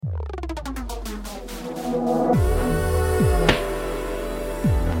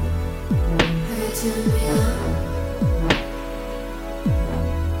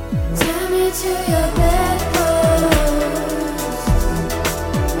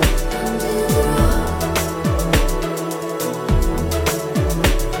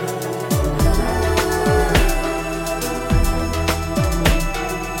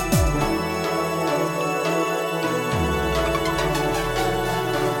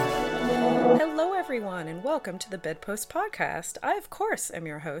Welcome to the Bedpost Podcast. I, of course, am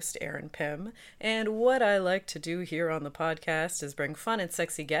your host, Erin Pym, and what I like to do here on the podcast is bring fun and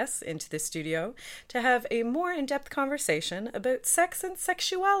sexy guests into the studio to have a more in-depth conversation about sex and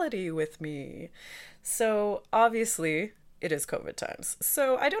sexuality with me. So, obviously, it is COVID times,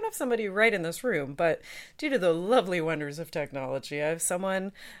 so I don't have somebody right in this room, but due to the lovely wonders of technology, I have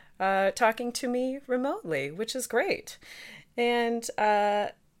someone talking to me remotely, which is great. And,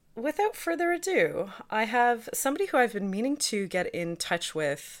 without further ado, I have somebody who I've been meaning to get in touch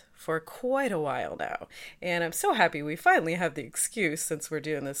with for quite a while now. And I'm so happy we finally have the excuse since we're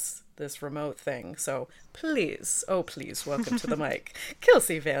doing this remote thing. So please, welcome to the mic,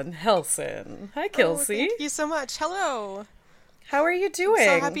 Killsey Van Hellsin. Hi, Killsey. Thank you so much. Hello. How are you doing?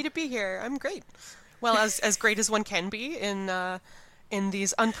 I'm so happy to be here. I'm great. Well, as great as one can be in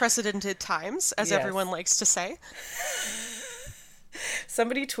these unprecedented times, as everyone likes to say.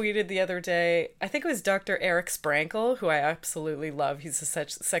 Somebody tweeted the other day, I think it was Dr. Eric Sprankle, who I absolutely love. He's a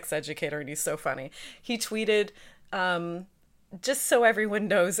sex educator and he's so funny. He tweeted, just so everyone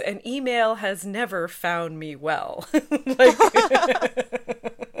knows, an email has never found me well.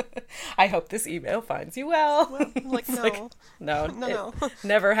 I hope this email finds you well. No,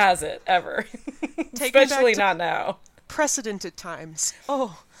 never has it, ever. Especially not now. Precedented times.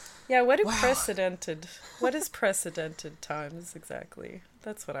 Oh. Yeah, what is precedented times exactly?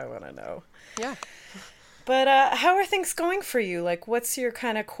 That's what I want to know. Yeah. But how are things going for you? Like, what's your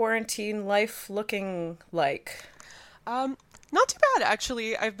kind of quarantine life looking like? Not too bad,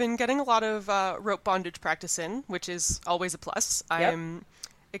 actually. I've been getting a lot of rope bondage practice in, which is always a plus. Yep. I'm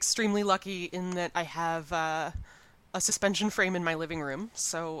extremely lucky in that I have a suspension frame in my living room,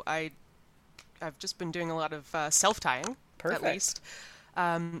 so I've just been doing a lot of self-tying, Perfect. At least.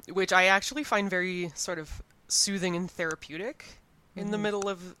 Which I actually find very sort of soothing and therapeutic in the middle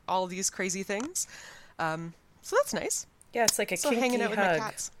of all these crazy things. So that's nice. Yeah, it's like a kinky hanging out hug. With my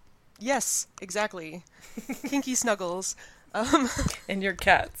cats. Yes, exactly. Kinky snuggles. And your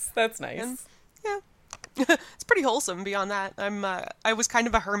cats. That's nice. And, yeah. It's pretty wholesome beyond that. I was kind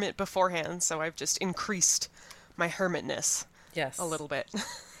of a hermit beforehand, so I've just increased my hermitness a little bit.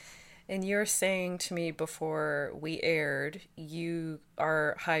 And you're saying to me before we aired, you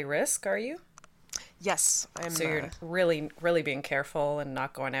are high risk, are you? Yes, I'm. So you're really, really being careful and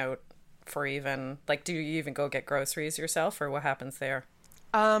not going out for even, like, do you even go get groceries yourself, or what happens there?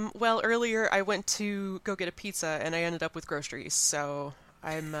 Well, earlier I went to go get a pizza and I ended up with groceries, so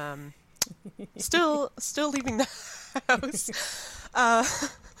I'm still leaving the house.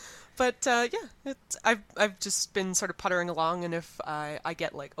 But I've just been sort of puttering along, and if I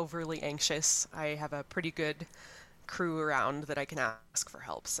get like overly anxious, I have a pretty good crew around that I can ask for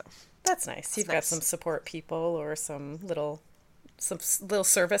help. So that's nice. You've got some support people or some little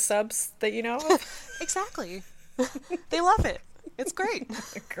service subs that you know of. Exactly. They love it. It's great.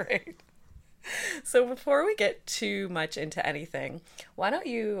 Great. So before we get too much into anything, why don't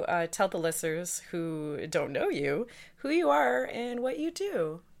you tell the listeners who don't know you who you are and what you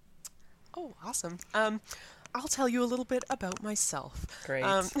do? Oh, awesome. I'll tell you a little bit about myself. Great.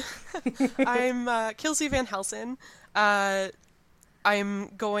 I'm Killsey Van Hellsin.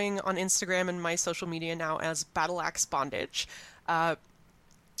 I'm going on Instagram and my social media now as Battle Axe Bondage,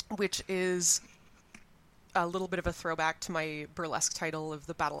 which is a little bit of a throwback to my burlesque title of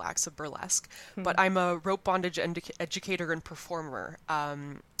the Battle Axe of Burlesque. Mm-hmm. But I'm a rope bondage educator and performer,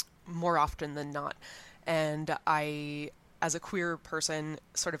 more often than not. And I, as a queer person,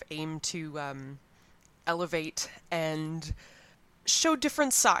 sort of aim to elevate and show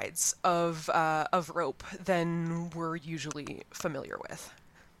different sides of rope than we're usually familiar with.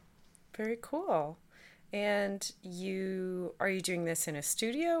 Very cool. And are you doing this in a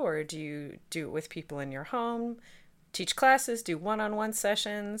studio, or do you do it with people in your home? Teach classes, do one-on-one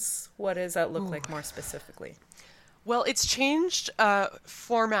sessions? What does that look like more specifically? Well, it's changed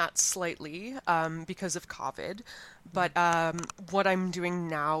format slightly because of COVID, but what I'm doing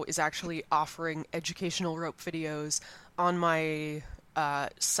now is actually offering educational rope videos on my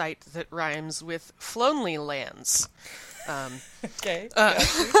site that rhymes with Flonely Lands. Okay,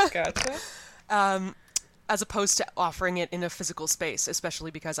 gotcha. As opposed to offering it in a physical space, especially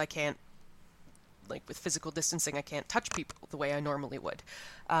because I can't like with physical distancing, I can't touch people the way I normally would.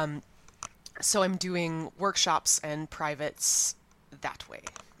 So I'm doing workshops and privates that way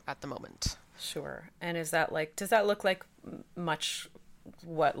at the moment. Sure. And is that like, does that look like much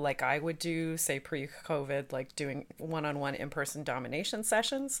what like I would do, say pre-COVID, like doing one-on-one in-person domination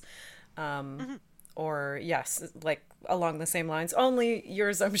sessions? Or yes, like along the same lines, only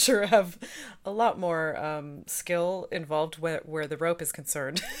yours I'm sure have a lot more skill involved where the rope is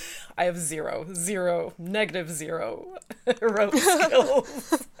concerned. I have zero -0 rope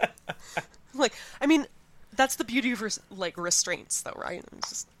skills. Like, I mean, that's the beauty of like restraints though, right? It's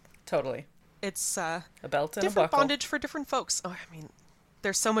just, Totally. it's A belt and a different buckle. bondage for different folks. Oh, I mean,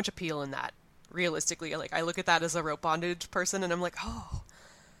 there's so much appeal in that. Realistically, like I look at that as a rope bondage person and I'm like, oh,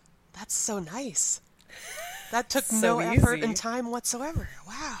 that's so nice. That took So no effort easy. and time whatsoever.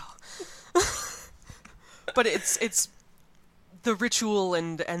 Wow. But it's the ritual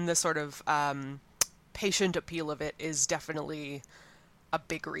and the sort of patient appeal of it is definitely a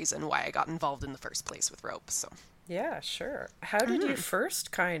big reason why I got involved in the first place with rope. So Yeah, sure. How did you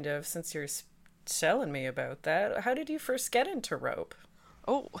first kind of, since you're telling me about that, how did you first get into rope?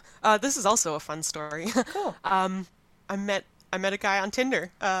 this is also a fun story. Cool. I met a guy on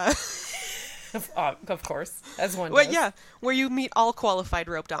Tinder. Of course, as one Well, does. yeah, where you meet all qualified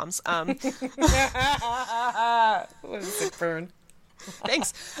rope doms. What a sick burn.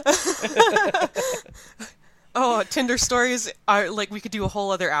 Thanks. Oh, Tinder stories are like we could do a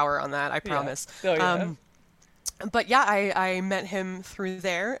whole other hour on that. I promise. Oh, yeah. But yeah, I met him through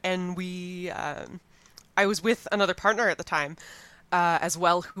there, and I was with another partner at the time, as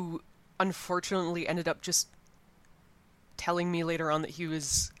well, who unfortunately ended up just telling me later on that he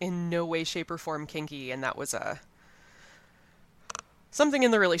was in no way, shape, or form kinky, and that was something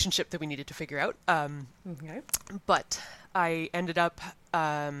in the relationship that we needed to figure out. Okay. But I ended up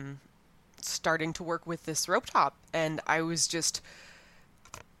starting to work with this rope top, and I was just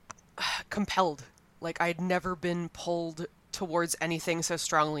compelled. Like, I'd never been pulled towards anything so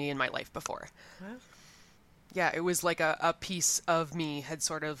strongly in my life before. Wow. Yeah, it was like a piece of me had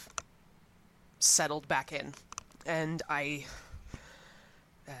sort of settled back in, and I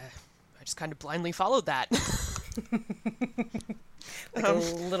just kind of blindly followed that. Like a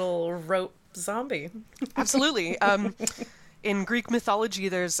little rope zombie. Absolutely. In Greek mythology,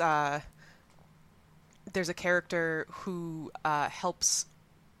 there's a character who helps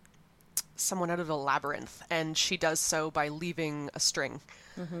someone out of a labyrinth, and she does so by leaving a string,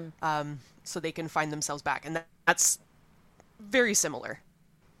 so they can find themselves back. And that's very similar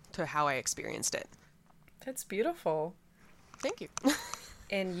to how I experienced it. That's beautiful. Thank you.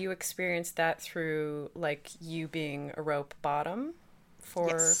 And you experienced that through, like, you being a rope bottom for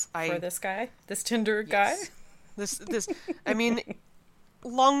Yes, for this guy, this Tinder guy. This. I mean,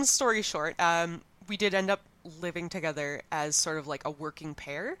 long story short, we did end up living together as sort of like a working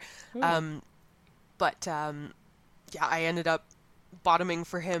pair. But yeah, I ended up bottoming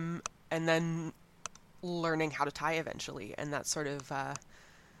for him and then learning how to tie eventually, and that sort of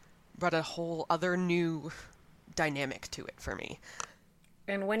brought a whole other new dynamic to it for me.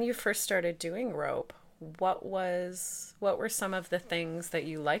 And when you first started doing rope, what were some of the things that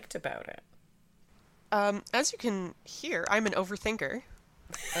you liked about it? As you can hear, I'm an overthinker,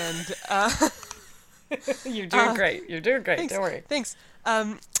 and You're doing great. You're doing great. thanks, Don't worry. Thanks.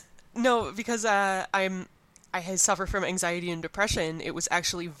 No, because I suffer from anxiety and depression. It was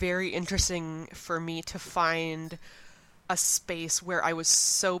actually very interesting for me to find a space where I was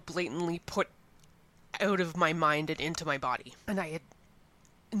so blatantly put out of my mind and into my body, and I had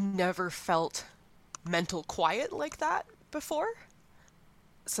never felt mental quiet like that before.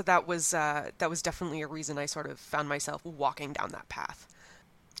 So that was definitely a reason I sort of found myself walking down that path.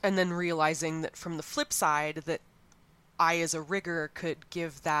 And then realizing that from the flip side, that I as a rigger could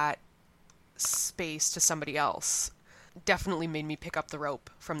give that space to somebody else definitely made me pick up the rope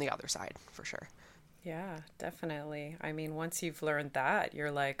from the other side, for sure. Yeah, definitely. I mean, once you've learned that,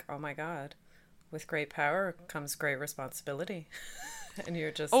 you're like, oh my God, with great power comes great responsibility. And you're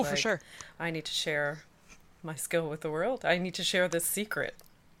just Oh, like, for sure. I need to share my skill with the world. I need to share this secret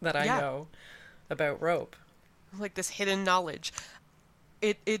that I know about rope. Like this hidden knowledge.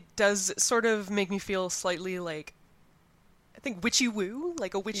 It does sort of make me feel slightly like, I think witchy woo,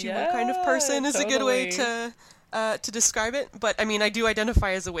 like a witchy woo kind of person is a good way to describe it. But I mean, I do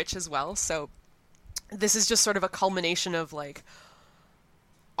identify as a witch as well, so this is just sort of a culmination of like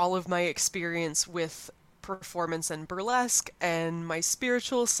all of my experience with performance and burlesque and my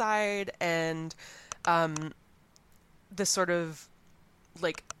spiritual side and the sort of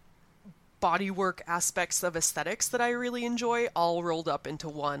like bodywork aspects of aesthetics that I really enjoy, all rolled up into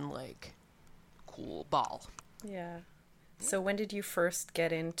one like cool ball. Yeah. So when did you first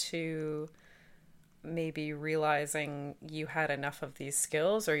get into maybe realizing you had enough of these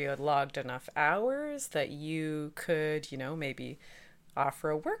skills, or you had logged enough hours that you could, maybe offer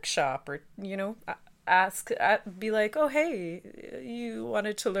a workshop, or, be like, oh, hey, you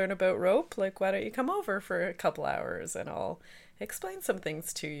wanted to learn about rope? Like, why don't you come over for a couple hours and I'll explain some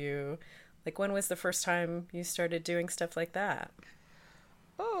things to you? Like, when was the first time you started doing stuff like that?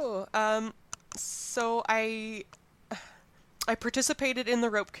 So I participated in the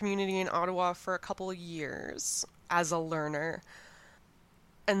rope community in Ottawa for a couple of years as a learner.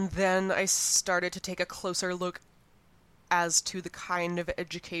 And then I started to take a closer look as to the kind of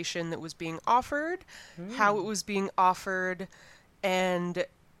education that was being offered, how it was being offered, and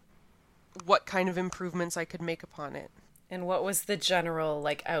what kind of improvements I could make upon it. And what was the general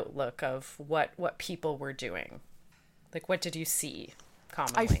outlook of what people were doing? Like, what did you see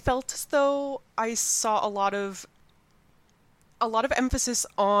commonly? I felt as though I saw a lot of emphasis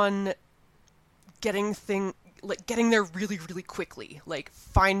on getting there really, really quickly, like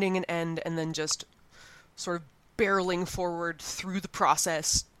finding an end and then just sort of barreling forward through the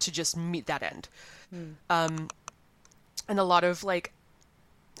process to just meet that end. And a lot of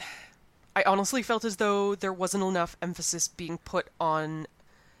I honestly felt as though there wasn't enough emphasis being put on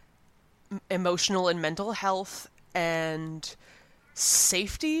emotional and mental health and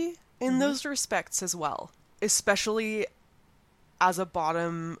safety in those respects as well, especially as a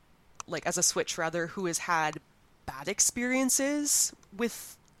bottom, as a switch rather, who has had bad experiences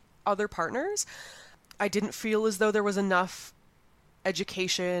with other partners. I didn't feel as though there was enough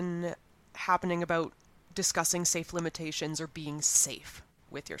education happening about discussing safe limitations or being safe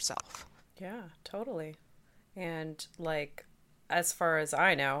with yourself. Yeah, totally. And as far as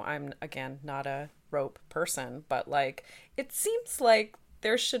I know, I'm again not a rope person, but it seems like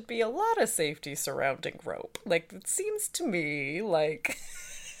there should be a lot of safety surrounding rope. It seems to me like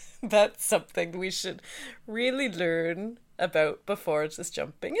that's something we should really learn about before just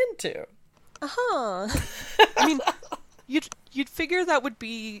jumping into. I mean, you'd figure that would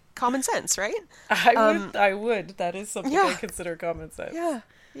be common sense, right? I would. That is something I consider common sense.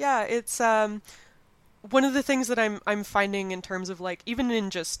 Yeah. It's one of the things that I'm finding in terms of even in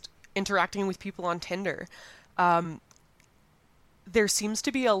just interacting with people on Tinder. There seems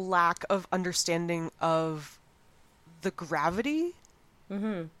to be a lack of understanding of the gravity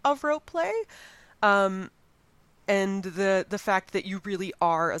of rope play. And the fact that you really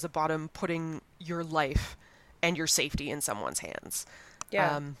are, as a bottom, putting your life and your safety in someone's hands.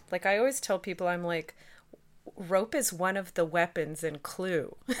 Yeah. I always tell people, I'm like, rope is one of the weapons in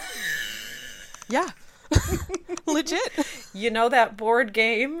Clue. Yeah. Legit. You know that board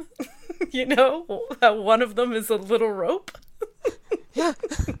game? How one of them is a little rope? Yeah.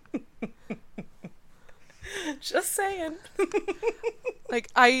 Just saying.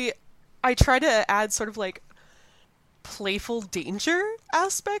 I try to add sort of playful danger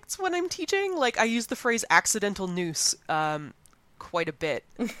aspects when I'm teaching. I use the phrase accidental noose quite a bit.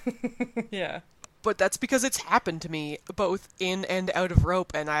 Yeah. But that's because it's happened to me both in and out of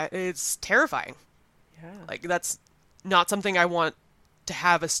rope, and it's terrifying. Yeah. That's not something I want to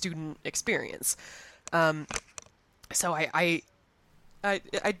have a student experience. So I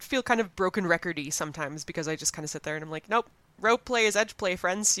feel kind of broken record-y sometimes because I just kind of sit there and I'm like, nope, rope play is edge play,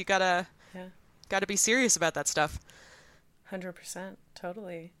 friends. You gotta be serious about that stuff. 100%,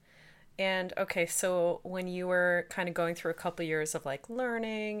 totally. And okay, so when you were kind of going through a couple years of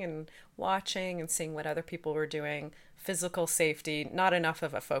learning and watching and seeing what other people were doing, physical safety, not enough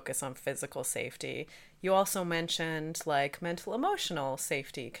of a focus on physical safety. You also mentioned mental emotional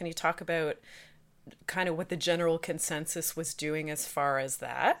safety. Can you talk about kind of what the general consensus was doing as far as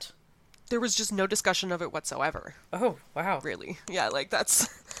that? There was just no discussion of it whatsoever. Oh, wow. Really? Yeah,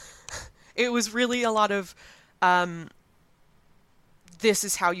 it was really a lot of, this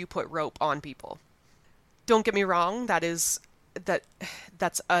is how you put rope on people. Don't get me wrong, that's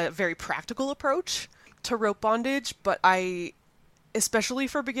a very practical approach to rope bondage, but especially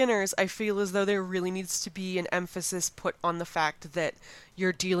for beginners, I feel as though there really needs to be an emphasis put on the fact that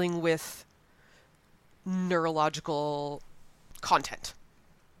you're dealing with neurological content,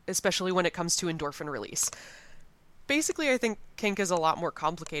 especially when it comes to endorphin release. Basically, I think kink is a lot more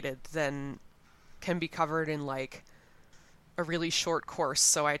complicated than can be covered in a really short course,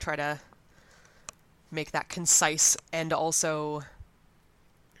 so I try to make that concise and also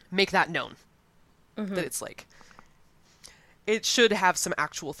make that known. That it's it should have some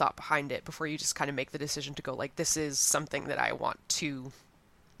actual thought behind it before you just kind of make the decision to go this is something that I want to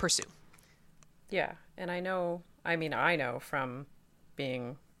pursue. Yeah, and I know from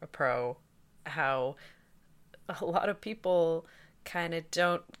being a pro how a lot of people kind of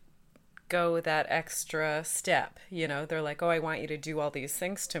don't go that extra step. You know, they're like, oh, I want you to do all these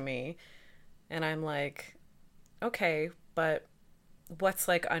things to me. And I'm like, okay, but what's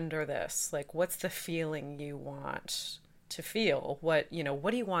like under this? Like, what's the feeling you want to feel? What, you know,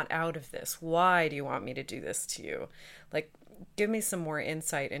 what do you want out of this? Why do you want me to do this to you? Like, give me some more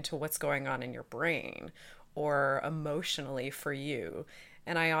insight into what's going on in your brain or emotionally for you.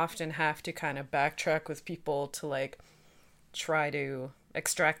 And I often have to kind of backtrack with people to like try to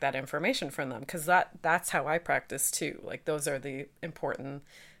extract that information from them, because that's how I practice too. Like, those are the important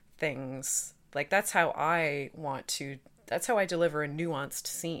things. Like, that's how I deliver a nuanced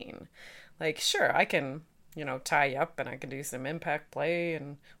scene. Like, sure, I can, you know, tie you up and I can do some impact play,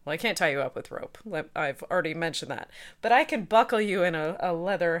 and well, I can't tie you up with rope. I've already mentioned that. But I can buckle you in a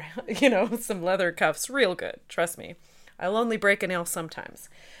leather, you know, some leather cuffs real good. Trust me. I'll only break a nail sometimes.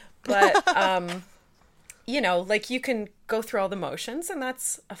 But you know, like, you can go through all the motions, and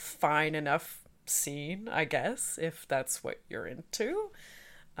that's a fine enough scene, I guess, if that's what you're into.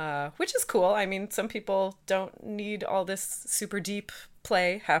 Which is cool. I mean, some people don't need all this super deep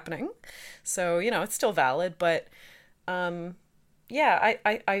play happening. So, you know, it's still valid. But yeah,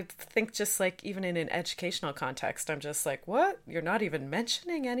 I think just like even in an educational context, I'm just like, what? You're not even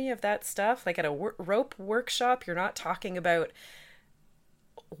mentioning any of that stuff? Like at a rope workshop, you're not talking about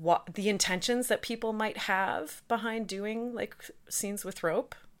what the intentions that people might have behind doing like scenes with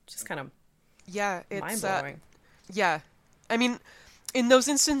rope. Just kind of it's mind-blowing. Yeah. I mean, in those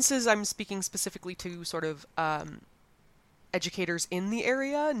instances, I'm speaking specifically to sort of educators in the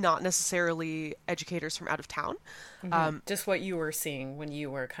area, not necessarily educators from out of town. Just what you were seeing when you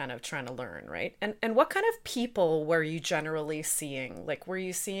were kind of trying to learn, right? And what kind of people were you generally seeing? Like, were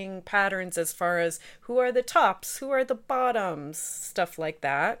you seeing patterns as far as who are the tops, who are the bottoms, stuff like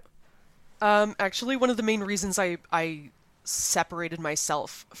that? Actually, one of the main reasons I separated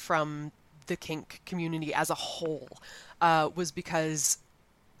myself from the kink community as a whole was because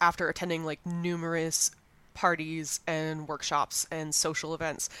after attending like numerous parties and workshops and social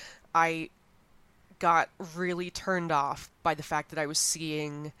events, I got really turned off by the fact that I was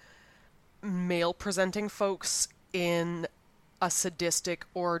seeing male presenting folks in a sadistic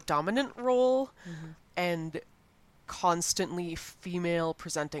or dominant role and constantly female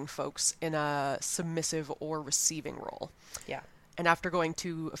presenting folks in a submissive or receiving role. Yeah. And after going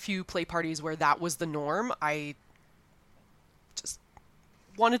to a few play parties where that was the norm, I just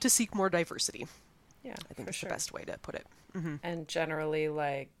wanted to seek more diversity. Yeah, I think that's sure. the best way to put it. And generally,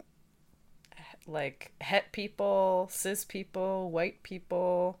 like het people, cis people, white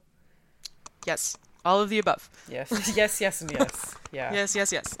people. Yes, all of the above. Yes, yes, yes, and yes. Yeah.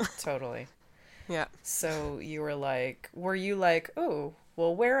 Yes. Totally. Yeah. So were you like, oh,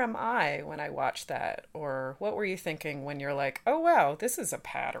 well, where am I when I watch that? Or what were you thinking when you're like, oh, wow, this is a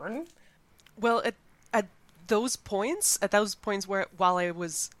pattern? Well, at those points where while I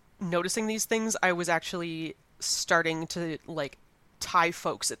was noticing these things, I was actually starting to like tie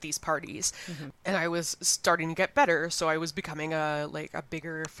folks at these parties, and I was starting to get better. So I was becoming a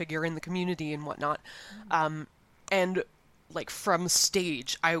bigger figure in the community and whatnot. And like from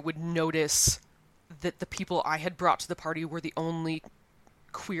stage, I would notice that the people I had brought to the party were the only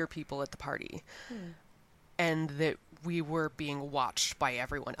queer people at the party, and that we were being watched by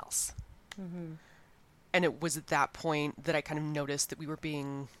everyone else. And it was at that point that I kind of noticed that we were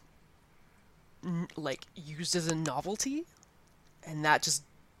being like used as a novelty, and that just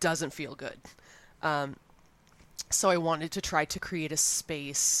doesn't feel good. So I wanted to try to create a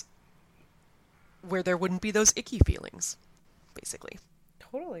space where there wouldn't be those icky feelings, basically.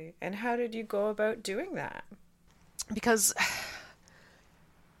 Totally. And how did you go about doing that? Because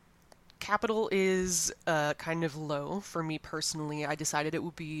capital is kind of low for me personally. I decided it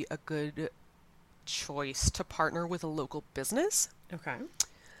would be a good choice to partner with a local business. Okay.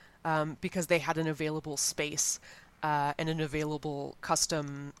 Because they had an available space and an available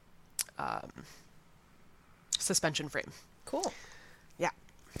custom suspension frame. Cool. Yeah.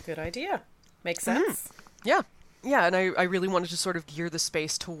 Good idea. Makes sense. Yeah. Yeah, and I really wanted to sort of gear the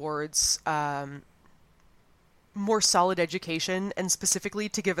space towards more solid education, and specifically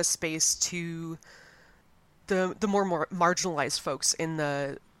to give a space to the more marginalized folks in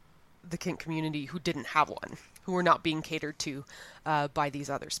the kink community who didn't have one, who were not being catered to by these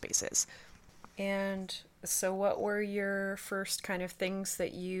other spaces. And so what were your first kind of things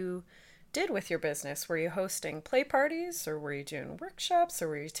that you did with your business? Were you hosting play parties, or were you doing workshops, or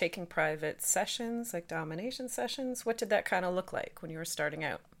were you taking private sessions, like domination sessions? What did that kind of look like when you were starting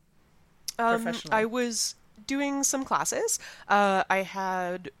out professionally? I was doing some classes. I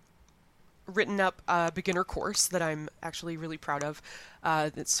had written up a beginner course that I'm actually really proud of.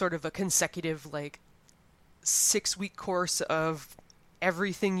 It's sort of a consecutive, like, 6-week course of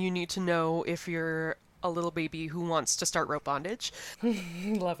everything you need to know if you're a little baby who wants to start rope bondage.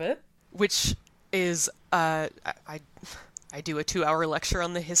 Love it. Which is, I do a 2-hour lecture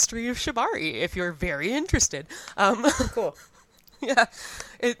on the history of shibari, if you're very interested. Cool. Yeah.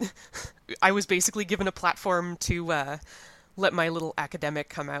 I was basically given a platform to let my little academic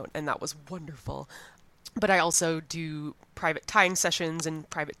come out, and that was wonderful. But I also do private tying sessions and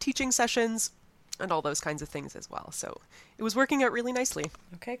private teaching sessions and all those kinds of things as well. So it was working out really nicely.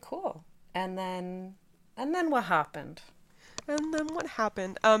 Okay, cool. And then what happened? And then what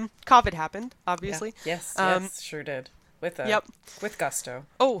happened? COVID happened, obviously. Yeah. Yes, sure did. With gusto.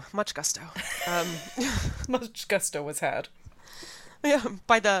 Oh, much gusto. Much gusto was had. Yeah,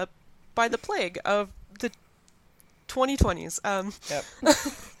 by the plague of the 2020s.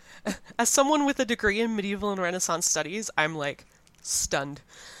 Yep. As someone with a degree in medieval and Renaissance studies, I'm like stunned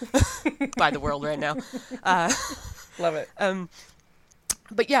by the world right now. Love it.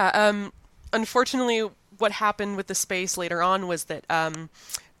 But yeah, unfortunately, what happened with the space later on was that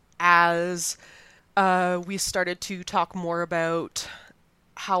as we started to talk more about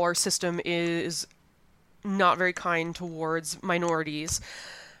how our system is not very kind towards minorities,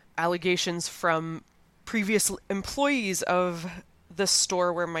 allegations from previous employees of the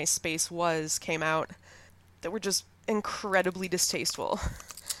store where my space was came out that were just incredibly distasteful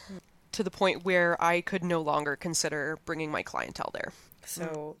to the point where I could no longer consider bringing my clientele there.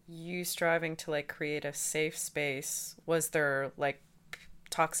 So you striving to like create a safe space, was there like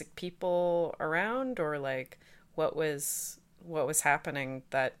toxic people around, or like what was happening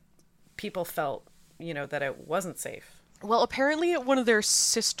that people felt, that it wasn't safe? Well, apparently at one of their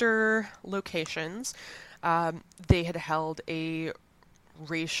sister locations, they had held a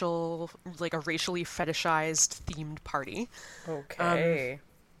racially fetishized themed party. Okay.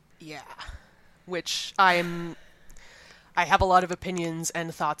 Yeah. Which I have a lot of opinions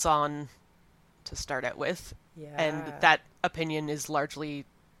and thoughts on to start out with. Yeah. And that opinion is largely,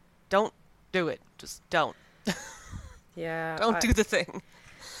 don't do it. Just don't. Yeah. Don't do the thing.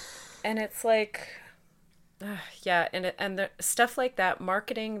 And it's like, yeah, and the stuff like that,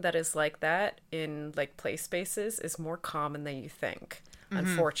 marketing that is like that in like play spaces is more common than you think,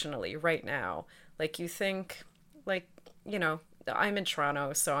 unfortunately, right now. Like you think, like, I'm in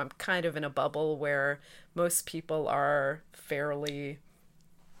Toronto, so I'm kind of in a bubble where most people are fairly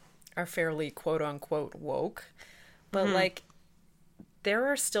quote unquote woke. But like there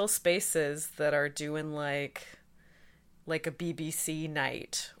are still spaces that are doing like a BBC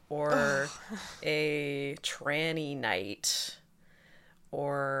night or a tranny night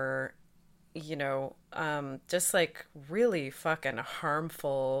or just like really fucking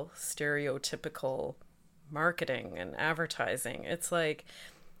harmful stereotypical marketing and advertising. It's like,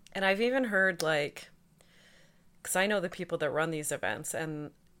 and I've even heard like, because I know the people that run these events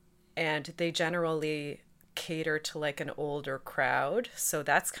and they generally cater to like an older crowd, so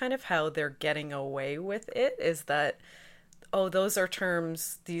that's kind of how they're getting away with it, is that, oh, those are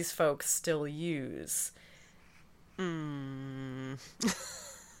terms these folks still use. And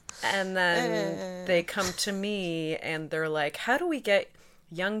then they come to me and they're like, how do we get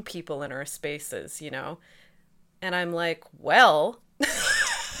young people in our spaces, And I'm like, well,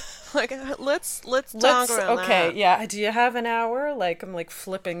 like, let's talk around okay, that. yeah, do you have an hour? Like, I'm like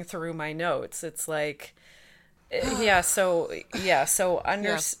flipping through my notes. It's like,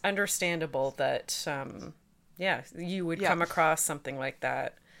 understandable that, you would come across something like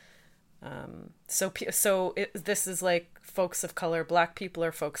that. This is like folks of color, Black people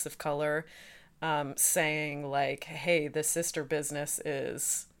are folks of color, saying like, hey, the sister business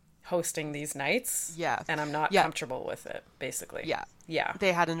is hosting these nights, and I'm not comfortable with it, basically. Yeah.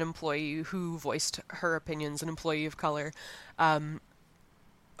 They had an employee who voiced her opinions, an employee of color,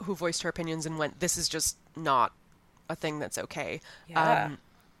 who voiced her opinions and went, this is just not a thing that's okay.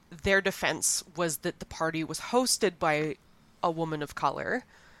 Their defense was that the party was hosted by a woman of color,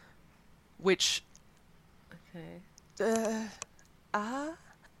 which... Okay.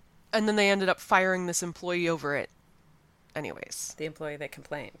 And then they ended up firing this employee over it anyways. The employee that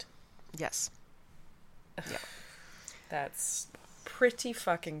complained. Yes. Yeah. That's pretty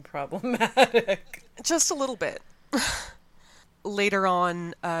fucking problematic. Just a little bit. Later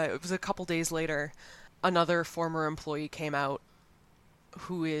on, it was a couple days later, another former employee came out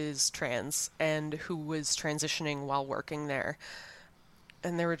who is trans and who was transitioning while working there.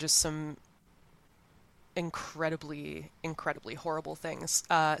 And there were just some incredibly horrible things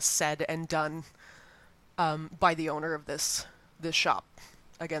said and done by the owner of this shop.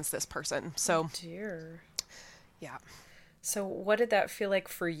 against this person. So, dear. yeah. So what did that feel like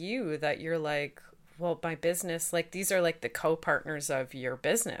for you, that you're like, well, my business, like these are like the co-partners of your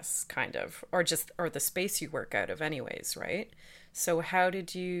business kind of, or the space you work out of anyways, right? So how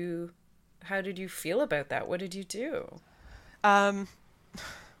did you feel about that? What did you do? I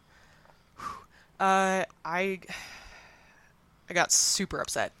got super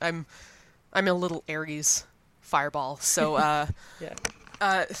upset. I'm a little Aries fireball, so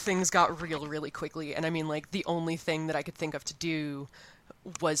Yeah. things got real really quickly, and I mean, like, the only thing that I could think of to do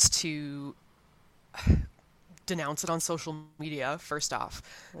was to denounce it on social media first off.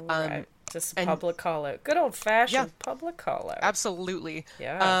 Right. Just a public call out. Good old fashioned public call out. Absolutely.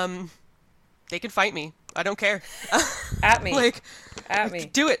 Yeah. They can fight me. I don't care. At me. Like, at me.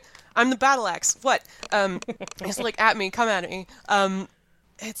 Do it. I'm the battle axe. What? It's like, at me, come at me.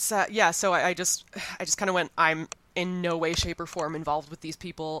 It's so I just kind of went, I'm in no way, shape, or form involved with these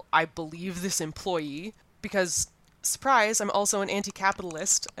people. I believe this employee because, surprise, I'm also an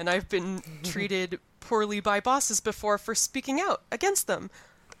anti-capitalist, and I've been treated poorly by bosses before for speaking out against them.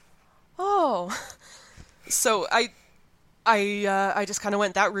 Oh. So I just kind of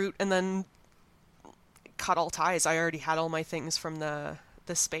went that route and then cut all ties. I already had all my things from the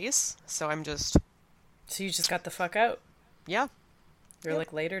space, so I'm just... So you just got the fuck out? Yeah. You're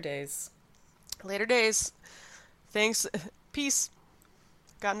like, later days. Later days. Thanks. Peace.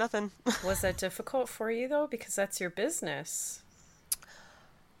 Got nothing. Was that difficult for you, though? Because that's your business.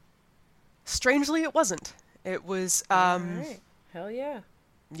 Strangely, it wasn't. It was... Right. Hell yeah.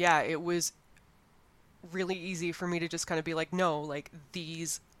 Yeah, it was really easy for me to just kind of be like, no, like,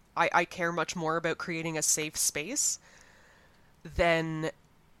 these... I care much more about creating a safe space than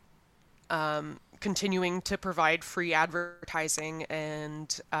continuing to provide free advertising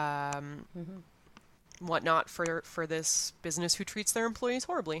and whatnot for this business who treats their employees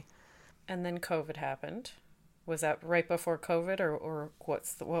horribly. And then COVID happened. Was that right before COVID, or what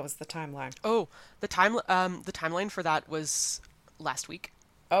was the timeline? Oh, the timeline for that was last week.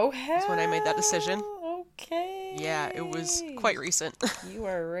 Oh, hell. That's when I made that decision. Okay. Yeah, it was quite recent. You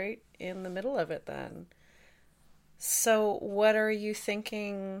are right in the middle of it then. So what are you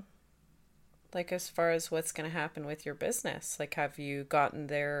thinking, like, as far as what's going to happen with your business? Like, have you gotten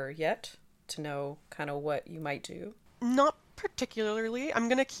there yet to know kind of what you might do? Not particularly. I'm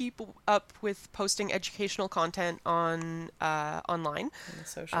going to keep up with posting educational content on online. On the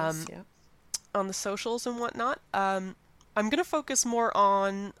socials, yeah. On the socials and whatnot. I'm going to focus more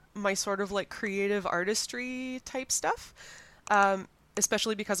on my sort of like creative artistry type stuff,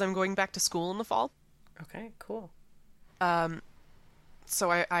 especially because I'm going back to school in the fall. Okay, cool. So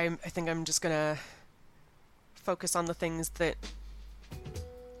I think I'm just going to focus on the things that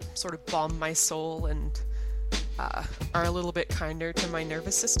sort of balm my soul and are a little bit kinder to my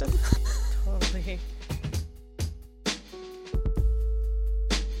nervous system. Totally.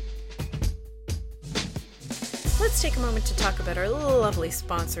 Let's take a moment to talk about our lovely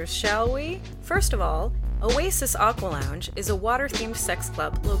sponsors, shall we? First of all, Oasis Aqua Lounge is a water-themed sex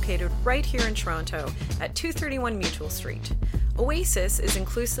club located right here in Toronto at 231 Mutual Street. Oasis is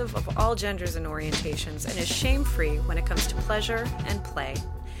inclusive of all genders and orientations and is shame-free when it comes to pleasure and play.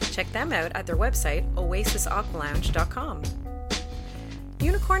 Check them out at their website, oasisaqualounge.com.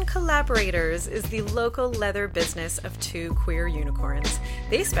 Unicorn Collaborators is the local leather business of two queer unicorns.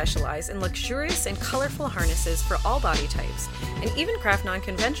 They specialize in luxurious and colorful harnesses for all body types, and even craft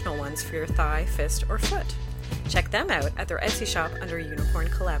non-conventional ones for your thigh, fist, or foot. Check them out at their Etsy shop under Unicorn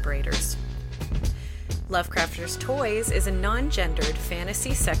Collaborators. Lovecrafters Toys is a non-gendered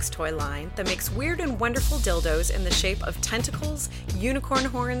fantasy sex toy line that makes weird and wonderful dildos in the shape of tentacles, unicorn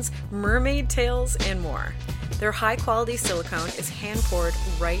horns, mermaid tails, and more. Their high-quality silicone is hand-poured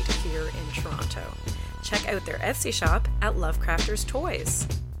right here in Toronto. Check out their Etsy shop at Lovecrafters Toys.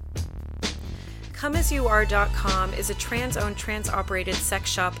 ComeAsYouAre.com is a trans-owned, trans-operated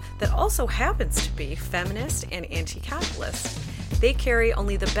sex shop that also happens to be feminist and anti-capitalist. They carry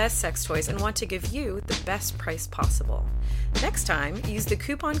only the best sex toys and want to give you the best price possible. Next time, use the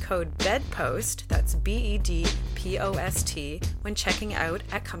coupon code BEDPOST, that's BEDPOST, when checking out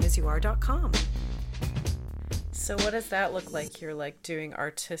at ComeAsYouAre.com. So what does that look like? You're like doing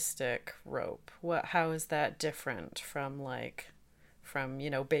artistic rope. How is that different from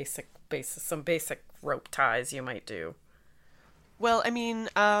some basic rope ties you might do? Well, I mean,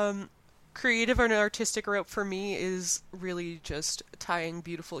 creative and artistic rope for me is really just tying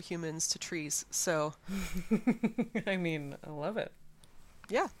beautiful humans to trees. So, I mean, I love it.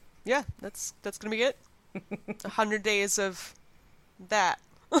 Yeah, that's gonna be it. 100 days of that.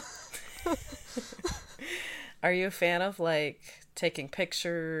 Are you a fan of like taking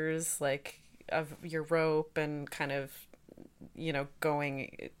pictures like of your rope and kind of,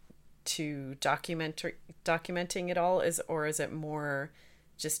 going to documenting it all, or is it more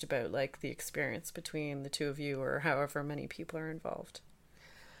just about like the experience between the two of you or however many people are involved?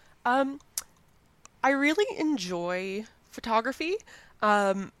 I really enjoy photography,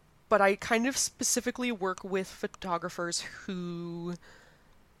 but I kind of specifically work with photographers who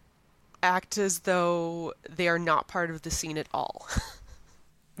act as though they are not part of the scene at all.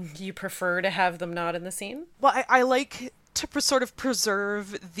 You prefer to have them not in the scene? Well, I like to sort of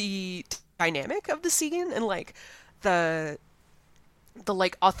preserve the dynamic of the scene and like the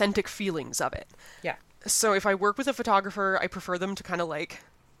like authentic feelings of it. Yeah. So if I work with a photographer, I prefer them to kind of like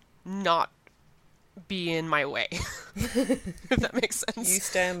not be in my way. If that makes sense. You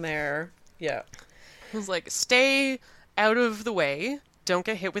stand there. Yeah. It's like, stay out of the way, don't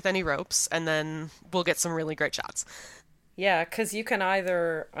get hit with any ropes, and then we'll get some really great shots. Yeah, because you can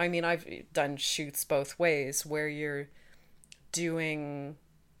either, I mean, I've done shoots both ways where you're doing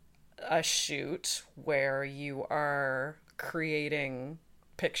a shoot where you are creating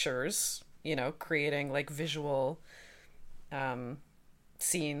pictures, creating like visual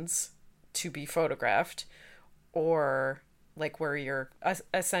scenes to be photographed, or like where you're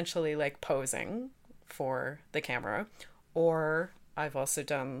essentially like posing for the camera. Or I've also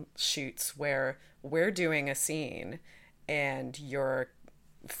done shoots where we're doing a scene and you're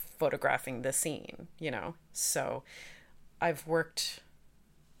photographing the scene, So I've worked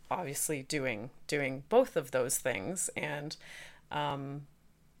obviously doing both of those things, and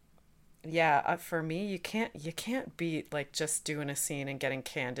for me, you can't beat like just doing a scene and getting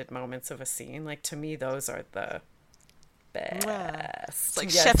candid moments of a scene. Like, to me, those are the best. It's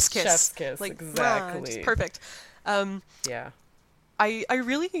like Yes, chef's kiss. Chef's kiss, like, exactly. Just perfect. Yeah. I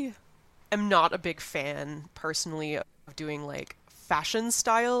really am not a big fan personally of doing like fashion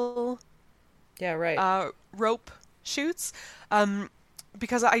style rope shoots,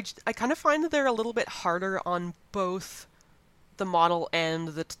 because I kind of find that they're a little bit harder on both the model and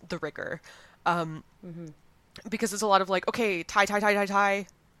the rigger, because it's a lot of like, okay, tie,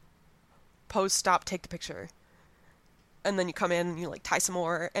 pose, stop, take the picture, and then you come in and you like tie some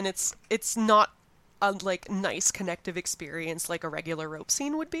more, and it's not a like nice connective experience like a regular rope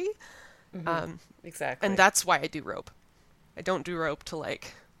scene would be. Exactly. And that's why I do rope. I don't do rope to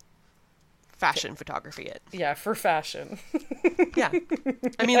like fashion photography it. Yeah, for fashion. Yeah.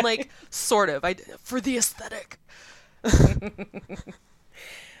 I mean, like, sort of. For the aesthetic.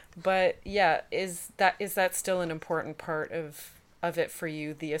 But yeah, is that still an important part of it for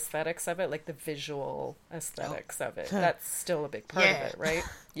you, the aesthetics of it, like the visual aesthetics of it? That's still a big part of it, right?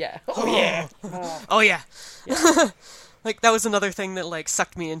 Yeah. Oh yeah. Oh yeah. Like, that was another thing that like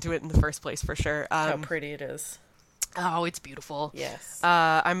sucked me into it in the first place, for sure. How pretty it is. Oh, it's beautiful. Yes.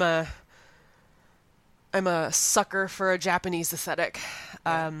 I'm a sucker for a Japanese aesthetic,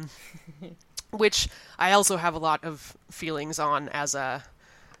 which I also have a lot of feelings on as a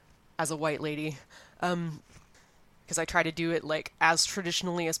white lady, because I try to do it like as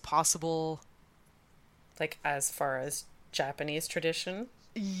traditionally as possible. Like, as far as Japanese tradition?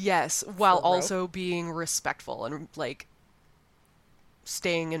 Yes, while also being respectful and like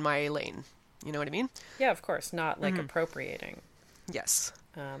staying in my lane. You know what I mean? Yeah, of course. Not like appropriating. Yes.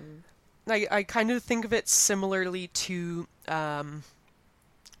 I kind of think of it similarly to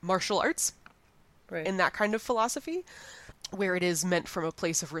martial arts, right, in that kind of philosophy, where it is meant from a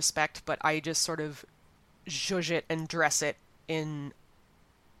place of respect, but I just sort of zhuzh it and dress it in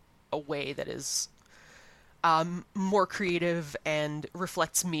a way that is more creative and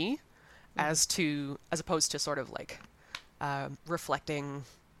reflects me, as opposed to sort of like reflecting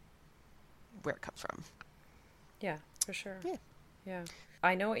where it comes from. Yeah, for sure. Yeah.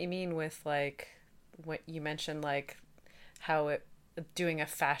 I know what you mean with like what you mentioned, like how doing a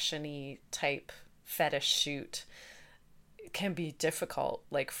fashion-y type fetish shoot can be difficult,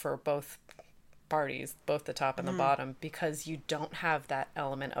 like for both parties, both the top and the bottom, because you don't have that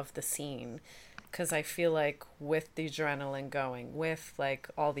element of the scene. Because I feel like with the adrenaline going, with like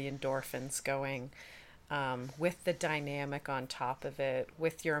all the endorphins going, with the dynamic on top of it,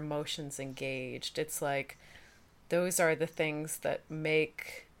 with your emotions engaged, it's like those are the things that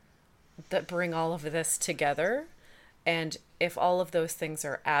bring all of this together. And if all of those things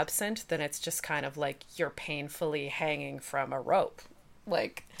are absent, then it's just kind of like you're painfully hanging from a rope.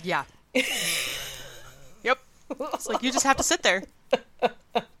 Like, yeah. Yep. It's like you just have to sit there.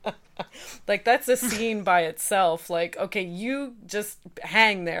 Like, that's a scene by itself. Like, okay, you just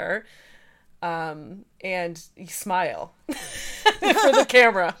hang there, and you smile for the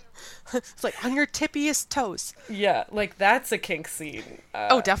camera. It's like on your tippiest toes. Yeah, like that's a kink scene.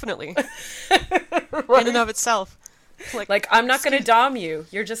 Oh, definitely. Right? In and of itself. Like I'm not going to dom you.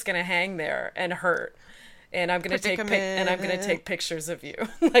 You're just going to hang there and hurt. And I'm going to take pictures of you.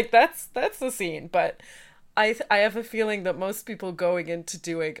 Like that's the scene, but I have a feeling that most people going into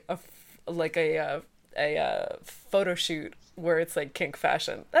doing a photo shoot where it's like kink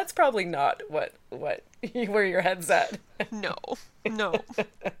fashion, that's probably not what where your head's at. No.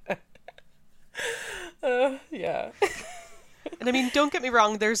 Yeah. And I mean, don't get me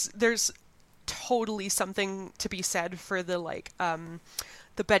wrong, there's totally something to be said for the like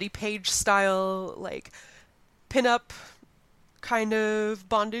the Betty Page style like pinup kind of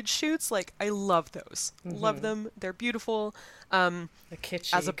bondage shoots. Like I love those. Love them. They're beautiful. A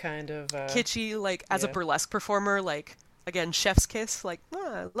kitschy kind of kitschy, like as a burlesque performer, like again, chef's kiss, like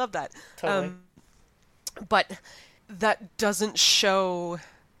I love that. Totally. But that doesn't show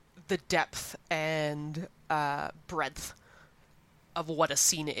the depth and breadth of what a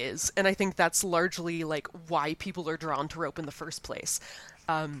scene is, and I think that's largely like why people are drawn to rope in the first place.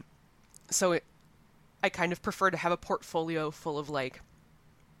 I kind of prefer to have a portfolio full of like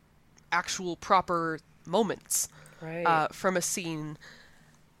actual proper moments from a scene,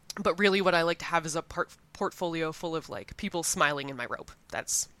 but really what I like to have is a portfolio full of like people smiling in my rope.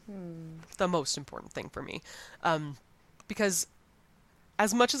 That's the most important thing for me, because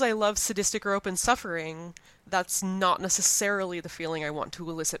as much as I love sadistic rope and suffering, that's not necessarily the feeling I want to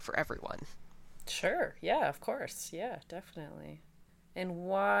elicit for everyone. Sure. Yeah, of course. Yeah, definitely. And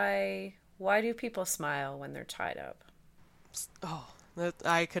why do people smile when they're tied up? Oh,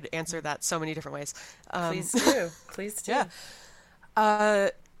 I could answer that so many different ways. Please do. Please do. Yeah.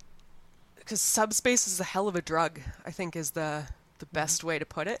 Because subspace is a hell of a drug, I think is the best way to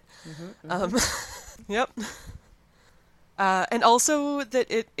put it. Yep. And also that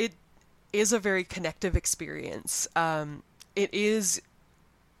it is a very connective experience. It is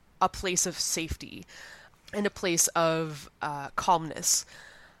a place of safety and a place of calmness,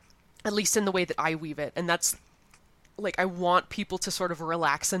 at least in the way that I weave it. And that's like, I want people to sort of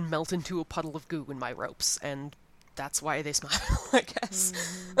relax and melt into a puddle of goo in my ropes. And that's why they smile, I guess.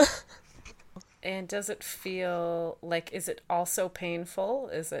 And does it feel like, is it also painful?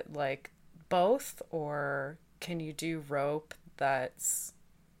 Is it like both? Or can you do rope that's,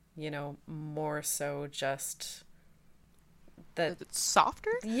 more so just that it's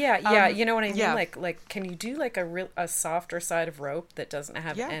softer? Yeah, you know what I mean? Yeah. Like can you do like a softer side of rope that doesn't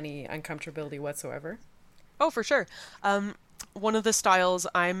have any uncomfortability whatsoever? Oh, for sure. One of the styles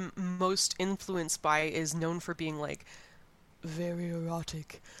I'm most influenced by is known for being like very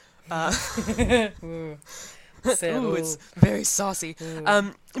erotic. Ooh, it's very saucy.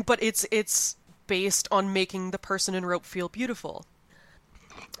 But it's based on making the person in rope feel beautiful.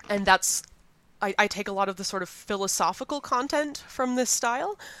 And that's, I take a lot of the sort of philosophical content from this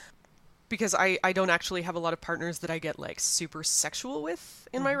style, because I don't actually have a lot of partners that I get like super sexual with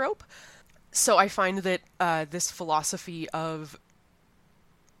in my rope. So I find that this philosophy of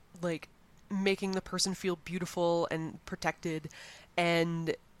like making the person feel beautiful and protected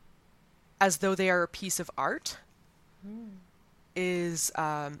and as though they are a piece of art is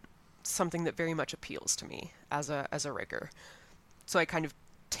something that very much appeals to me as a rigger. So I kind of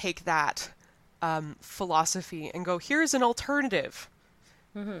take that philosophy and go, here's an alternative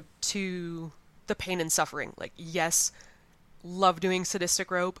to the pain and suffering. Like, yes, love doing sadistic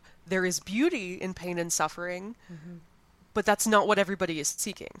rope. There is beauty in pain and suffering, but that's not what everybody is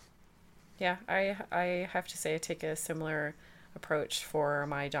seeking. Yeah, I have to say I take a similar approach for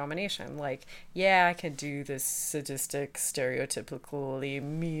my domination. Like, yeah, I can do this sadistic, stereotypically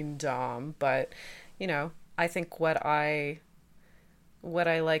mean dom, but, I think what I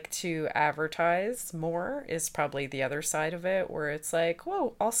like to advertise more is probably the other side of it, where it's like,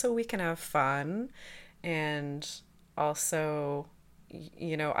 whoa, also we can have fun, and also,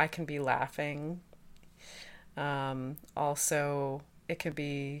 I can be laughing. Also, it can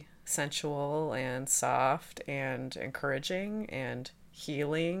be sensual and soft and encouraging and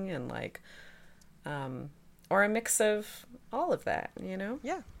healing and like, or a mix of all of that,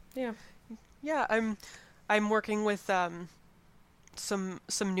 Yeah. I'm working with some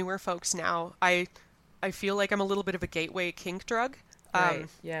newer folks now. I feel like I'm a little bit of a gateway kink drug. Right.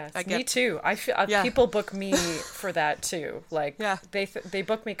 Yes. Me too. I feel people book me for that too. Like they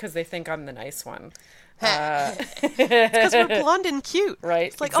book me because they think I'm the nice one. Because we're blonde and cute, right?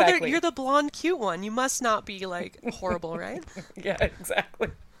 It's like, exactly. You're the blonde cute one. You must not be like horrible, right? Yeah, exactly.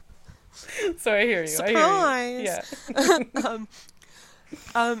 So I hear you. Surprise! I hear you.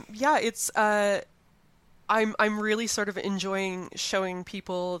 Yeah. Yeah, it's I'm really sort of enjoying showing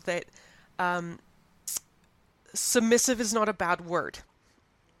people that submissive is not a bad word.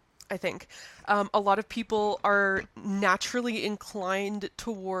 I think a lot of people are naturally inclined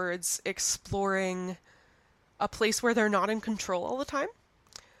towards exploring a place where they're not in control all the time.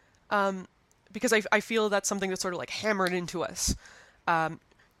 Because I feel that's something that's sort of like hammered into us.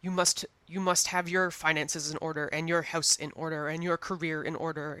 You must have your finances in order and your house in order and your career in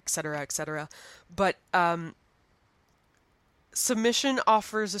order, etc., etc. But submission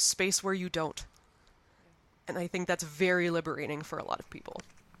offers a space where you don't. And I think that's very liberating for a lot of people.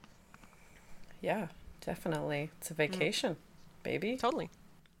 Yeah, definitely. It's a vacation, baby. Totally.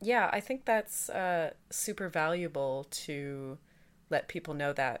 Yeah, I think that's super valuable to let people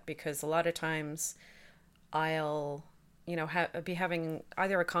know that, because a lot of times I'll, be having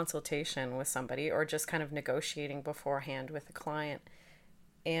either a consultation with somebody or just kind of negotiating beforehand with a client.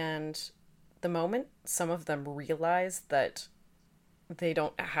 And the moment some of them realize that they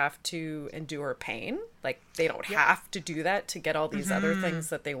don't have to endure pain, like they don't have to do that to get all these other things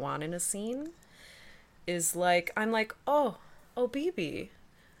that they want in a scene, is like, I'm like, oh, BB.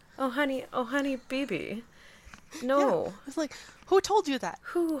 Oh, honey, BB. No. Yeah. It's like, who told you that?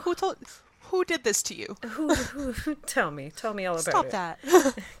 Who did this to you? Who tell me all about Stop it. that.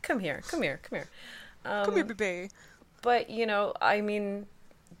 Come here. Come here, baby. But, I mean,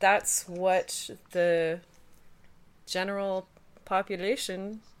 that's what the general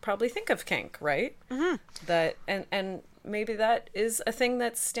population probably think of kink, right? Mm-hmm. That, and maybe that is a thing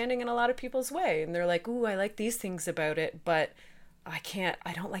that's standing in a lot of people's way. And they're like, ooh, I like these things about it, but I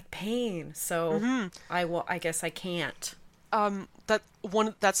don't like pain. So I guess I can't.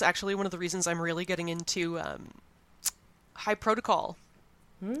 That's actually one of the reasons I'm really getting into high protocol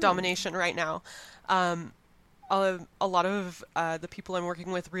domination right now. A lot of the people I'm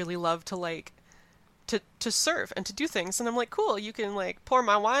working with really love to serve and to do things, and I'm like, cool, you can like pour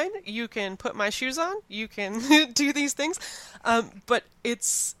my wine, you can put my shoes on, you can do these things, but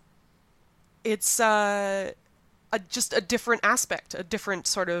it's just a different aspect, a different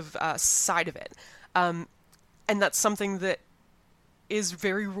sort of side of it, and that's something that is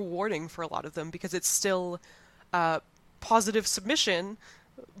very rewarding for a lot of them, because it's still positive submission,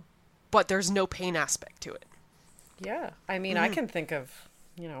 but there's no pain aspect to it. Yeah, I mean, I can think of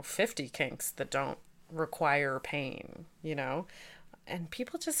 50 kinks that don't require pain, and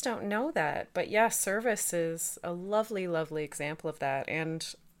people just don't know that. But yeah, service is a lovely, lovely example of that. And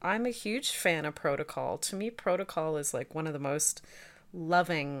I'm a huge fan of protocol. To me, protocol is like one of the most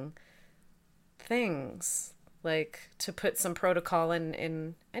loving things, like to put some protocol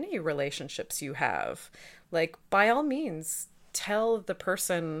in any relationships you have. Like, by all means, tell the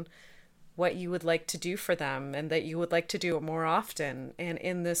person what you would like to do for them and that you would like to do it more often and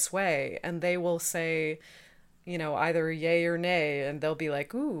in this way. And they will say, either yay or nay. And they'll be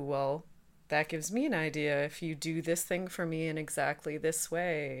like, ooh, well, that gives me an idea if you do this thing for me in exactly this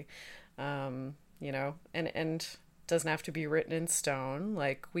way. And doesn't have to be written in stone.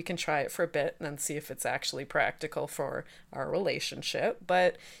 Like, we can try it for a bit and then see if it's actually practical for our relationship.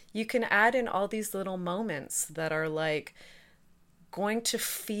 But you can add in all these little moments that are like going to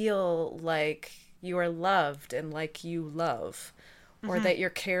feel like you are loved and like you love, or that you're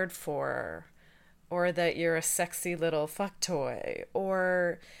cared for, or that you're a sexy little fuck toy,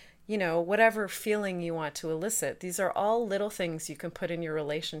 or whatever feeling you want to elicit. These are all little things you can put in your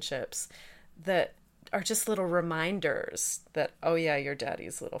relationships that are just little reminders that, oh yeah, you're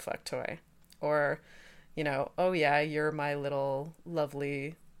daddy's little fuck toy, or oh yeah, you're my little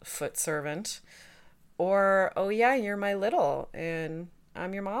lovely foot servant. Or, oh yeah, you're my little, and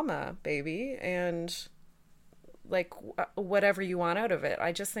I'm your mama, baby, and like whatever you want out of it.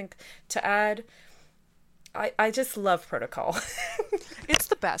 I just think to add, I just love protocol. It's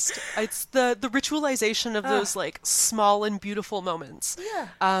the best. It's the ritualization of those like small and beautiful moments.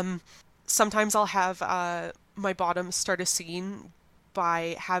 Yeah. Sometimes I'll have my bottoms start a scene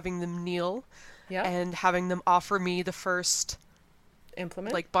by having them kneel and having them offer me the first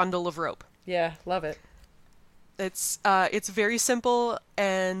implement, like bundle of rope. Yeah, love it. It's very simple,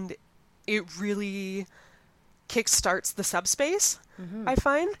 and it really kickstarts the subspace, I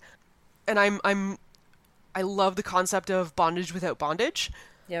find. And I love the concept of bondage without bondage.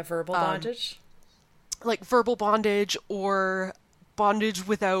 Yeah, verbal bondage. Like verbal bondage, or bondage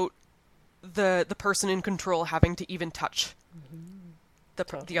without the person in control having to even touch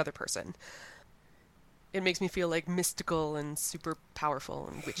the other person. It makes me feel like mystical and super powerful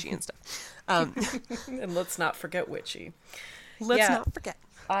and witchy and stuff. And let's not forget witchy. Let's not forget.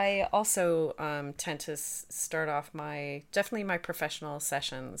 I also tend to start off definitely my professional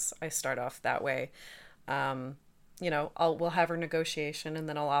sessions. I start off that way. We'll have our negotiation, and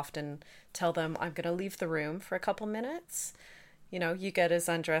then I'll often tell them I'm going to leave the room for a couple minutes. You get as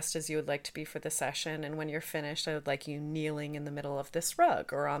undressed as you would like to be for the session, and when you're finished, I would like you kneeling in the middle of this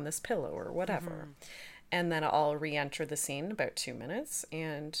rug or on this pillow or whatever. And then I'll re-enter the scene in about 2 minutes,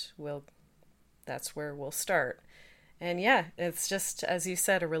 and that's where we'll start. And yeah, it's just, as you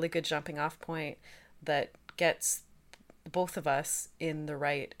said, a really good jumping off point that gets both of us in the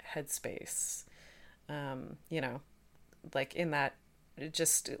right headspace. Like in that,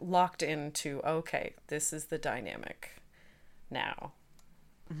 just locked into, okay, this is the dynamic now.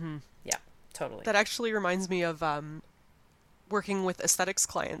 Yeah, totally. That actually reminds me of working with aesthetics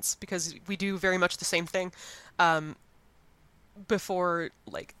clients, because we do very much the same thing before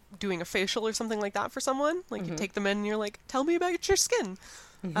like doing a facial or something like that for someone. Like you take them in and you're like, tell me about your skin.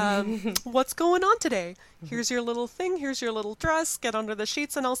 What's going on today? Here's your little thing. Here's your little dress. Get under the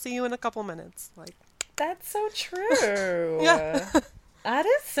sheets and I'll see you in a couple minutes. Like, that's so true. Yeah. That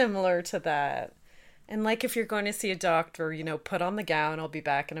is similar to that. And like if you're going to see a doctor, put on the gown, I'll be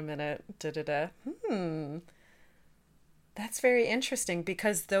back in a minute. That's very interesting,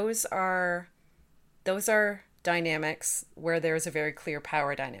 because those are dynamics where there's a very clear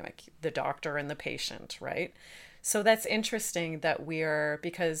power dynamic, the doctor and the patient, right? So that's interesting that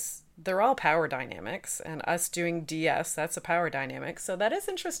because they're all power dynamics, and us doing DS, that's a power dynamic. So that is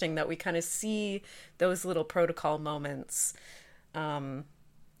interesting that we kind of see those little protocol moments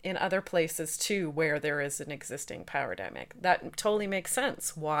in other places too, where there is an existing power dynamic. That totally makes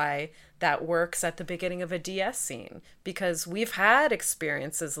sense why that works at the beginning of a DS scene, because we've had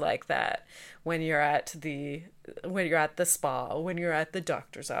experiences like that when you're at the spa, when you're at the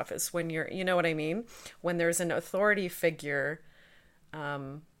doctor's office, when you know what I mean? When there's an authority figure,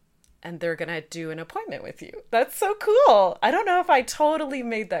 and they're going to do an appointment with you. That's so cool. I don't know if I totally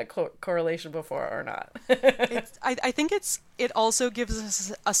made that correlation before or not. I think it also gives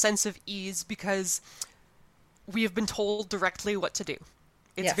us a sense of ease, because we have been told directly what to do.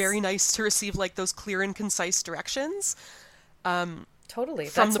 It's very nice to receive like those clear and concise directions. Totally.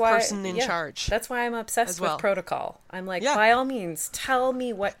 From the person in charge. That's why I'm obsessed with protocol. I'm like, by all means, tell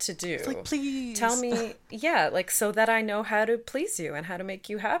me what to do. It's like, please. Tell me, so that I know how to please you and how to make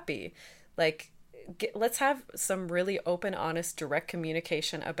you happy. Like, let's have some really open, honest, direct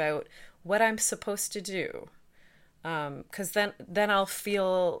communication about what I'm supposed to do. Because then I'll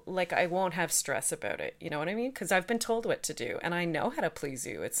feel like I won't have stress about it. You know what I mean? Because I've been told what to do, and I know how to please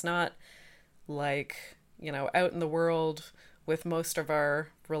you. It's not like, out in the world with most of our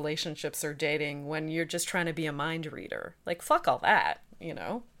relationships or dating, when you're just trying to be a mind reader. Like, fuck all that,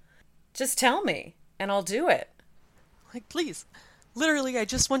 Just tell me, and I'll do it. Like, please. Literally, I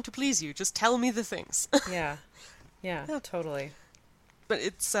just want to please you. Just tell me the things. Yeah, totally. But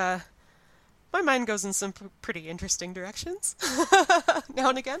it's, my mind goes in some pretty interesting directions. Now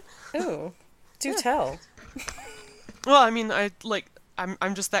and again. Ooh, do tell. Well, I mean,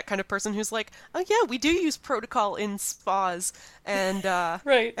 I'm just that kind of person who's like, oh yeah, we do use protocol in spas and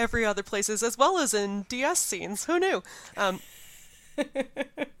right. every other places, as well as in DS scenes. Who knew?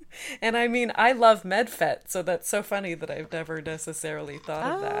 And I mean, I love MedFet, so that's so funny that I've never necessarily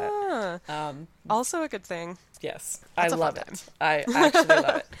thought of that. Also a good thing. Yes, That's I love it. I actually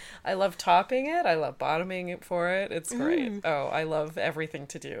love it. I love topping it. I love bottoming it for it. It's great. Oh, I love everything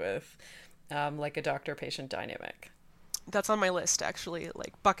to do with like a doctor-patient dynamic. That's on my list, actually.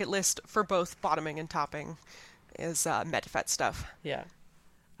 Like, bucket list for both bottoming and topping is MedFet stuff. Yeah.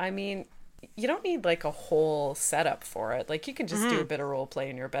 I mean, you don't need like a whole setup for it. Like, you can just do a bit of role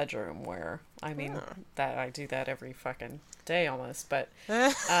play in your bedroom where, I mean, that I do that every fucking day almost, but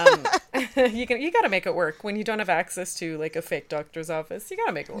you got to make it work when you don't have access to like a fake doctor's office. You got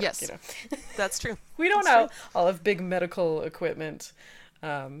to make it work, Yes. That's true. We don't all have big medical equipment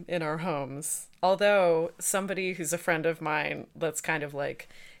in our homes. Although somebody who's a friend of mine that's kind of like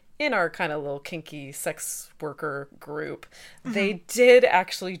in our kind of little kinky sex worker group, they did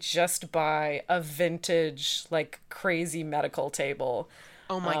actually just buy a vintage, like crazy medical table.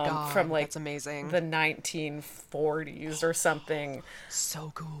 Oh my God, from like that's amazing. The 1940s or something.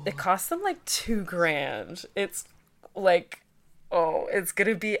 So cool. It cost them like $2,000. It's like, oh, it's going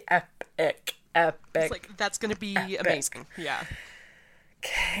to be epic. It's like, that's going to be amazing. Yeah.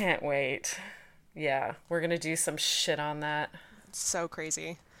 Can't wait. Yeah, we're going to do some shit on that. So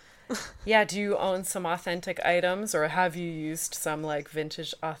crazy. Yeah, do you own some authentic items, or have you used some like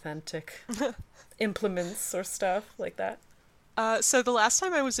vintage authentic implements or stuff like that? So the last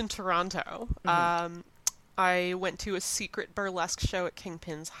time I was in Toronto, I went to a secret burlesque show at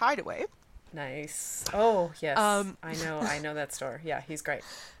Kingpin's Hideaway. Nice. Oh, yes. I know that store. Yeah, he's great.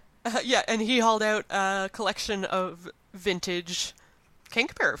 Yeah, and he hauled out a collection of vintage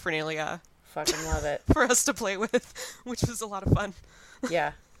kink paraphernalia Fucking love it. for us to play with, which was a lot of fun.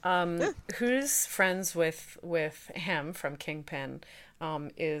 Yeah. Who's friends with him from Kingpin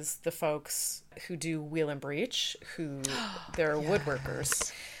is the folks who do Wheel and Breach, who they're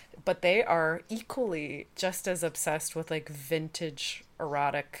woodworkers. But they are equally just as obsessed with like vintage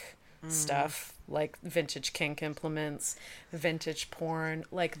erotic stuff, like vintage kink implements, vintage porn.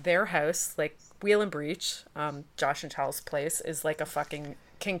 Like their house, like Wheel and Breach, Josh and Tal's place, is like a fucking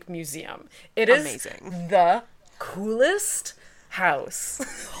kink museum. It is Amazing. the coolest house.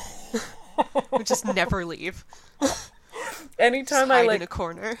 We just never leave. Anytime Just I hide like in a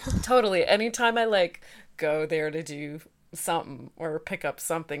corner. totally, anytime I like go there to do something or pick up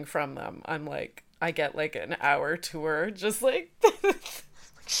something from them, I'm like, I get like an hour tour, just like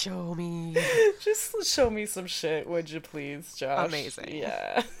Show me. just show me some shit, would you please, Josh? Amazing.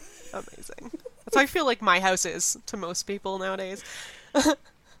 Yeah. Amazing. That's how I feel like my house is to most people nowadays.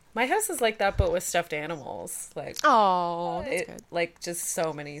 My house is like that, but with stuffed animals. Like, Oh, that's good. like just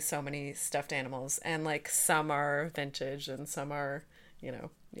so many stuffed animals, and like some are vintage and some are,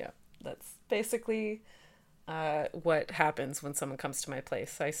 yeah. That's basically what happens when someone comes to my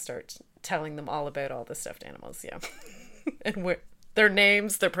place. I start telling them all about all the stuffed animals, yeah, and their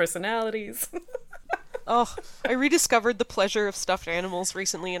names, their personalities. Oh, I rediscovered the pleasure of stuffed animals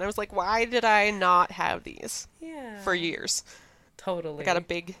recently, and I was like, why did I not have these Yeah, for years? totally. I got a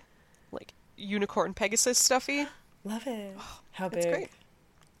big, like, unicorn Pegasus stuffy. Love it. How It's big? great.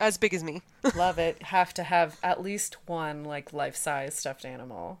 As big as me. Love it. Have to have at least one like life-size stuffed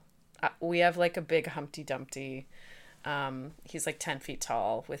animal. We have like a big Humpty Dumpty. He's like 10 feet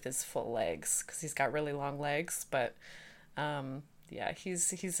tall with his full legs because he's got really long legs. But yeah,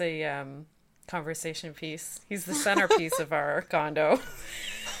 he's a conversation piece. He's the centerpiece of our condo.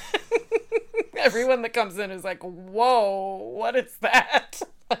 Everyone that comes in is like, "Whoa, what is that?"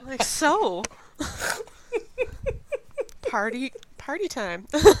 Like, so. Party time.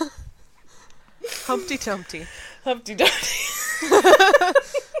 Humpty Dumpty. Humpty Dumpty.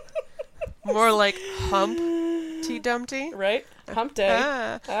 More like Humpty Dumpty. Right? Hump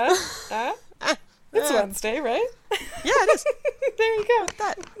day. It's Wednesday, right? Yeah, it is. There you go.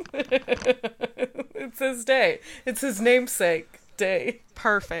 That. It's his day. It's his namesake day.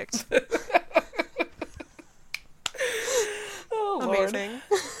 Perfect. Oh, Lord. Amazing.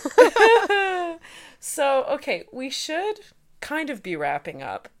 So, okay, we should kind of be wrapping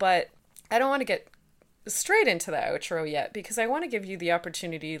up, but I don't want to get straight into the outro yet because I want to give you the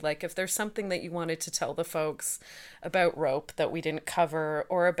opportunity, like if there's something that you wanted to tell the folks about rope that we didn't cover,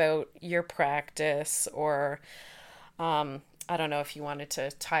 or about your practice, or I don't know if you wanted to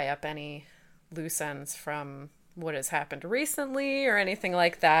tie up any loose ends from what has happened recently or anything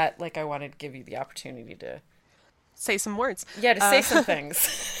like that. Like I wanted to give you the opportunity to Say some words. to say some things.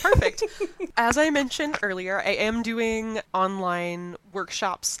 Perfect. As I mentioned earlier, I am doing online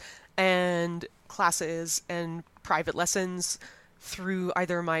workshops and classes and private lessons through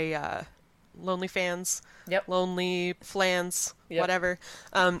either my Lonely Fans, Yep. Lonely Flans, Yep. whatever.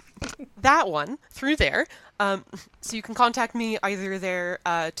 That one, through there. So you can contact me either there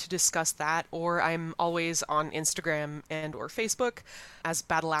to discuss that, or I'm always on Instagram and or Facebook as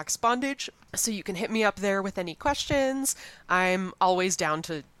Battle Axe Bondage. So you can hit me up there with any questions. I'm always down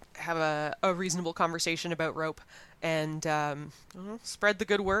to have a reasonable conversation about rope and spread the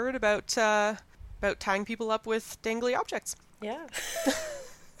good word about tying people up with dangly objects. Yeah.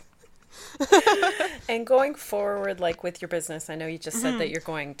 And going forward, like with your business, I know you just said that you're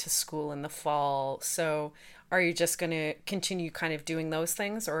going to school in the fall. So are you just going to continue kind of doing those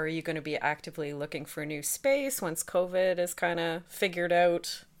things, or are you going to be actively looking for a new space once COVID is kind of figured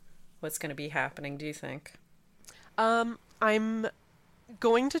out? What's going to be happening, do you think? I'm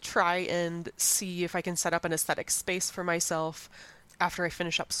going to try and see if I can set up an aesthetic space for myself after I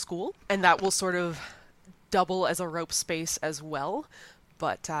finish up school, and that will sort of double as a rope space as well.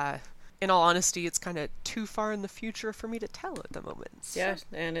 But in all honesty, it's kind of too far in the future for me to tell at the moment. So. Yeah,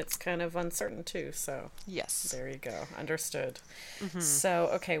 and it's kind of uncertain too, so Yes. there you go. Understood.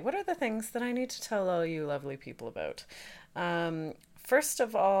 So, okay, what are the things that I need to tell all you lovely people about? First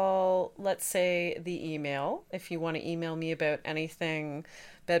of all, let's say the email. If you want to email me about anything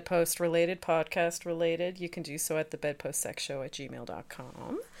bedpost related, podcast related, you can do so at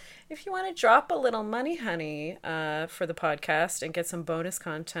thebedpostsexshow@gmail.com. If you want to drop a little money, honey, for the podcast and get some bonus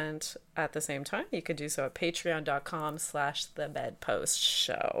content at the same time, you can do so at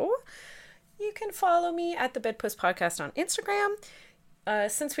patreon.com/thebedpostshow. You can follow me at the Bedpost Podcast on Instagram.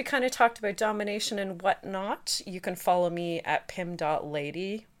 Since we kind of talked about domination and whatnot, you can follow me at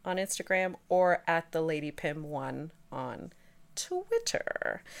pim.lady on Instagram or at the Lady Pim 1 on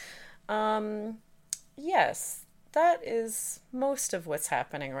Twitter. Yes, that is most of what's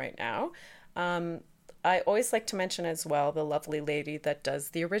happening right now. I always like to mention as well the lovely lady that does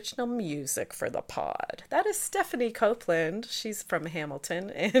the original music for the pod. That is Stephanie Copeland. She's from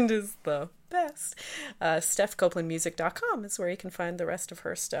Hamilton and is the best. StephCopelandMusic.com is where you can find the rest of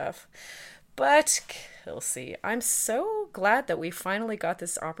her stuff. But, Killsey, I'm so glad that we finally got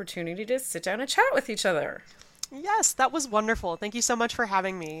this opportunity to sit down and chat with each other. Yes, that was wonderful. Thank you so much for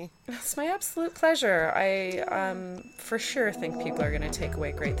having me. It's my absolute pleasure. I for sure think people are going to take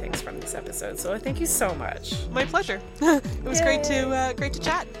away great things from this episode. So thank you so much. My pleasure. It was great to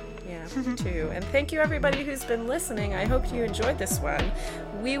chat. Yeah, me too. And thank you everybody who's been listening. I hope you enjoyed this one.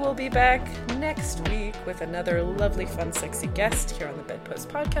 We will be back next week with another lovely, fun, sexy guest here on the Bedpost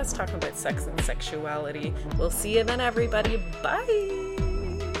Podcast talking about sex and sexuality. We'll see you then, everybody. Bye.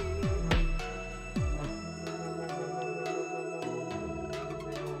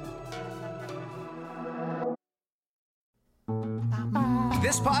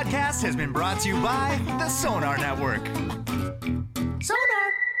 This podcast has been brought to you by the Sonar Network.